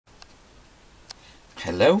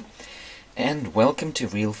Hello and welcome to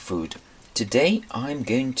Real Food. Today I'm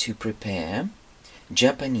going to prepare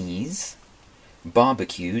Japanese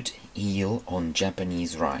barbecued eel on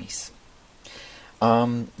Japanese rice.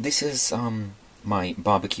 This is my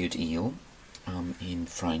barbecued eel in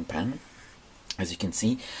frying pan. As you can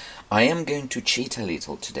see, I am going to cheat a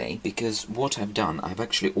little today because what I've done, I've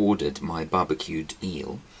actually ordered my barbecued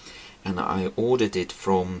eel and I ordered it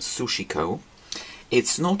from Sushiko.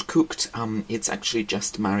 It's not cooked, it's actually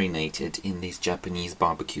just marinated in this Japanese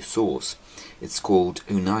barbecue sauce. It's called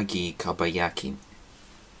Unagi Kabayaki.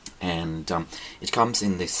 And it comes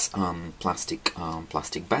in this plastic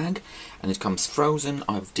bag, and it comes frozen.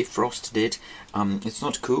 I've defrosted it. It's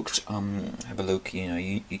not cooked. Have a look.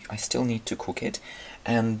 I still need to cook it.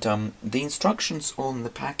 And the instructions on the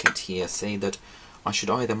packet here say that I should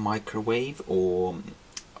either microwave or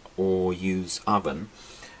use oven.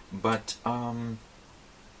 But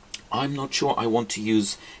I'm not sure I want to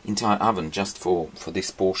use entire oven just for this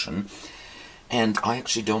portion. And I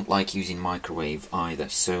actually don't like using microwave either,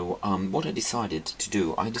 so what I decided to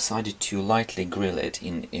do, I decided to lightly grill it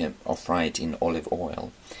or fry it in olive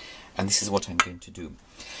oil. And this is what I'm going to do.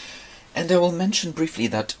 And I will mention briefly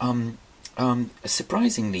that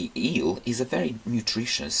surprisingly, eel is a very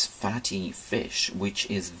nutritious, fatty fish, which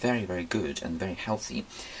is very, very good and very healthy.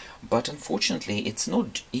 But unfortunately, it's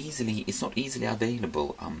not easily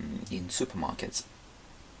available in supermarkets.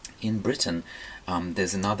 In Britain,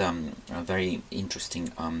 there's another very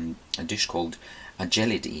interesting dish called a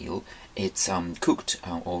jellied eel. It's cooked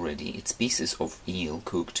already. It's pieces of eel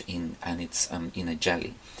cooked and it's in a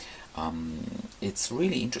jelly. It's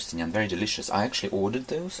really interesting and very delicious. I actually ordered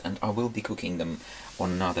those, and I will be cooking them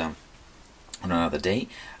on another day.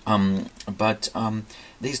 But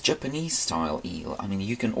this Japanese style eel, I mean,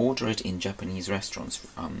 you can order it in Japanese restaurants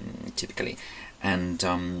typically, and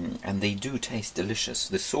they do taste delicious.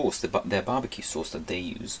 The sauce, their barbecue sauce that they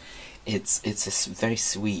use, it's a very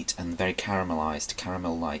sweet and very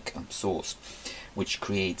caramel-like sauce, which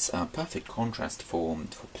creates a perfect contrast for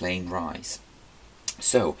plain rice.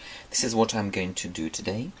 So this is what I'm going to do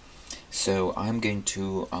today. So I'm going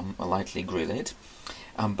to lightly grill it.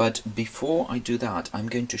 But before I do that, I'm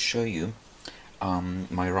going to show you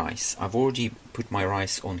my rice. I've already put my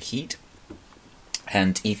rice on heat,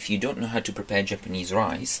 and if you don't know how to prepare Japanese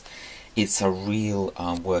rice, it's a real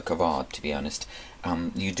work of art, to be honest.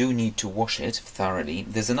 You do need to wash it thoroughly.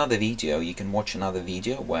 There's another video, you can watch another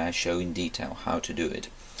video where I show in detail how to do it.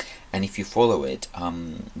 And if you follow it,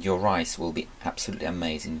 your rice will be absolutely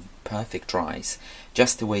amazing, perfect rice,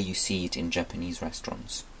 just the way you see it in Japanese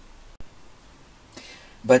restaurants.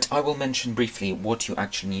 But I will mention briefly what you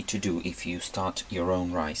actually need to do if you start your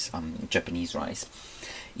own rice, Japanese rice.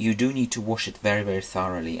 You do need to wash it very, very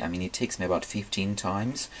thoroughly. I mean, it takes me about 15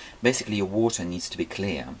 times. Basically, your water needs to be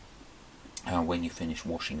clear when you finish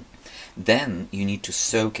washing. Then you need to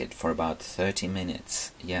soak it for about 30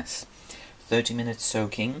 minutes. Yes, 30 minutes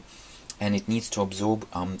soaking, and it needs to absorb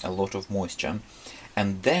a lot of moisture.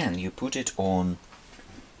 And then you put it on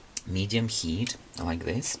medium heat, like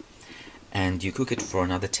this, and you cook it for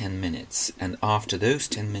another 10 minutes. And after those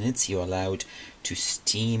 10 minutes, you're allowed to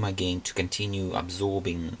steam again to continue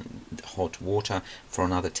absorbing the hot water for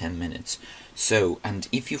another 10 minutes. So, and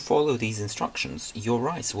if you follow these instructions, your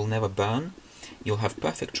rice will never burn. You'll have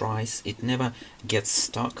perfect rice. It never gets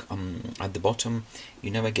stuck at the bottom.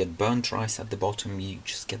 You never get burnt rice at the bottom. You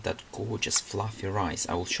just get that gorgeous fluffy rice.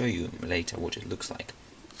 I will show you later what it looks like.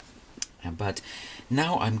 But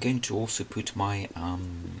now I'm going to also put my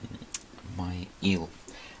eel.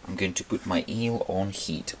 I'm going to put my eel on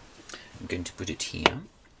heat. I'm going to put it here.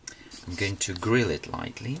 I'm going to grill it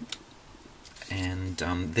lightly, and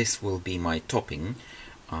this will be my topping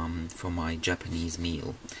for my Japanese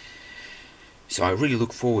meal. So I really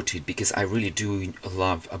look forward to it because I really do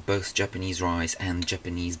love both Japanese rice and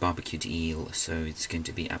Japanese barbecued eel, so it's going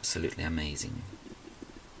to be absolutely amazing.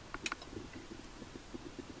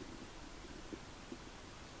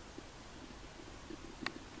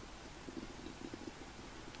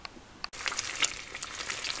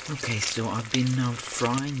 Okay, so I've been now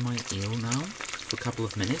frying my eel now for a couple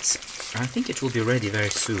of minutes. I think it will be ready very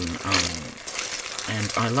soon.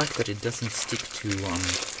 And I like that it doesn't stick to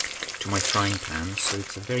my frying pan. So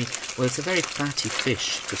it's a very fatty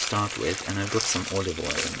fish to start with, and I've got some olive oil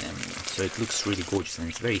in them. So it looks really gorgeous, and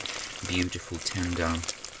it's very beautiful, tender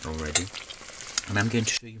already. And I'm going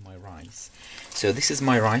to show you my rice. So this is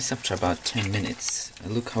my rice after about 10 minutes.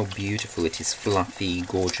 Look how beautiful it is, fluffy,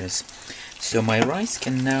 gorgeous. So my rice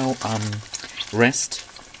can now rest.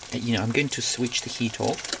 I'm going to switch the heat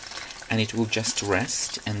off, and it will just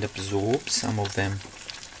rest and absorb some of them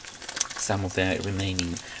some of their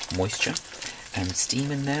remaining moisture and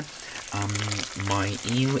steam in there. My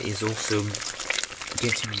eel is also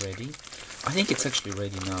getting ready. I think it's actually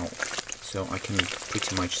ready now, so I can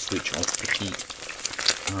pretty much switch off the heat.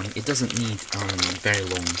 It doesn't need very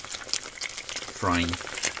long frying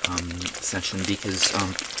session, because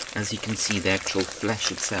as you can see, the actual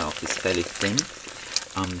flesh itself is fairly thin,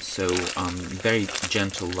 so very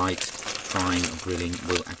gentle light frying or grilling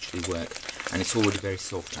will actually work, and it's already very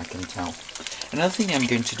soft, I can tell. Another thing I'm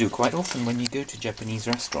going to do, quite often when you go to Japanese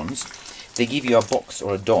restaurants, they give you a box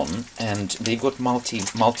or a don, and they've got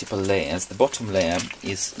multiple layers. The bottom layer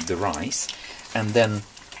is the rice, and then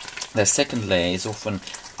the second layer is often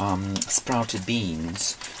sprouted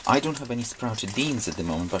beans. I don't have any sprouted beans at the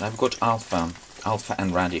moment, but I've got alpha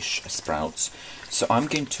and radish sprouts. So I'm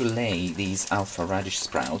going to lay these alpha radish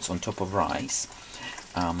sprouts on top of rice,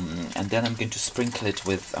 and then I'm going to sprinkle it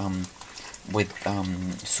with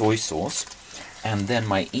soy sauce, and then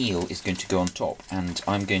my eel is going to go on top, and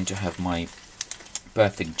I'm going to have my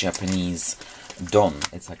perfect Japanese don.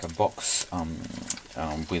 It's like a box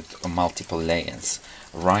with multiple layers: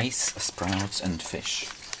 rice, sprouts, and fish.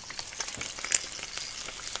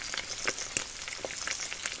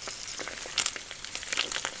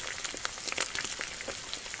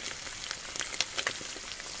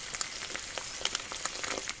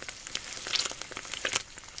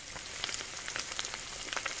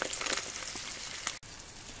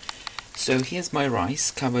 So here's my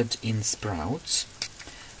rice covered in sprouts,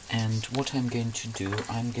 and what I'm going to do,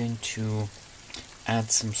 I'm going to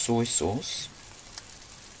add some soy sauce.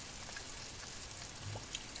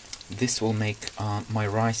 This will make my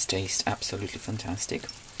rice taste absolutely fantastic,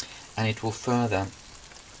 and it will further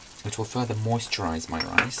moisturize my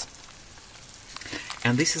rice.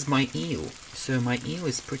 And this is my eel. So my eel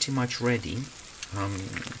is pretty much ready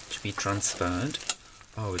to be transferred.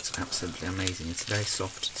 Oh, it's absolutely amazing. It's very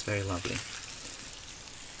soft, it's very lovely.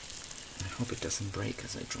 I hope it doesn't break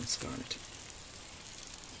as I transfer it.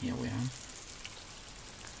 Here we are.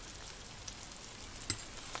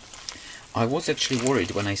 I was actually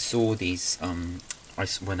worried when I saw these,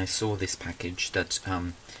 when I saw this package, that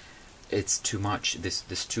it's too much,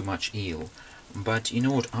 there's too much eel. But you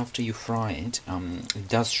know what, after you fry it, it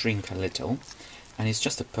does shrink a little, and it's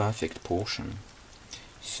just a perfect portion.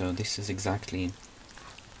 So this is exactly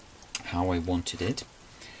how I wanted it.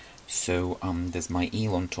 So there's my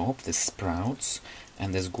eel on top, there's sprouts,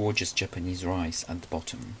 and there's gorgeous Japanese rice at the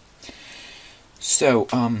bottom. So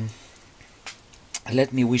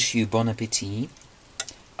let me wish you bon appetit.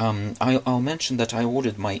 I'll mention that I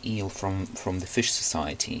ordered my eel from the Fish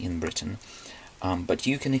Society in Britain, but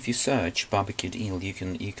you can, if you search barbecued eel, you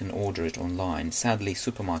can order it online. Sadly,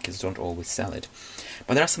 supermarkets don't always sell it,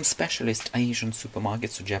 but there are some specialist Asian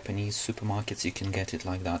supermarkets or Japanese supermarkets you can get it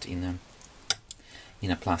like that in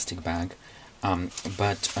a plastic bag,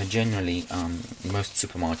 but generally most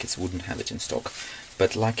supermarkets wouldn't have it in stock,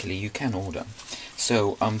 but luckily you can order.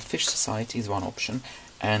 So Fish Society is one option,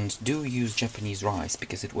 and do use Japanese rice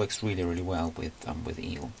because it works really well with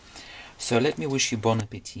eel. So let me wish you bon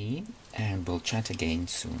appetit, and we'll chat again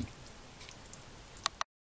soon.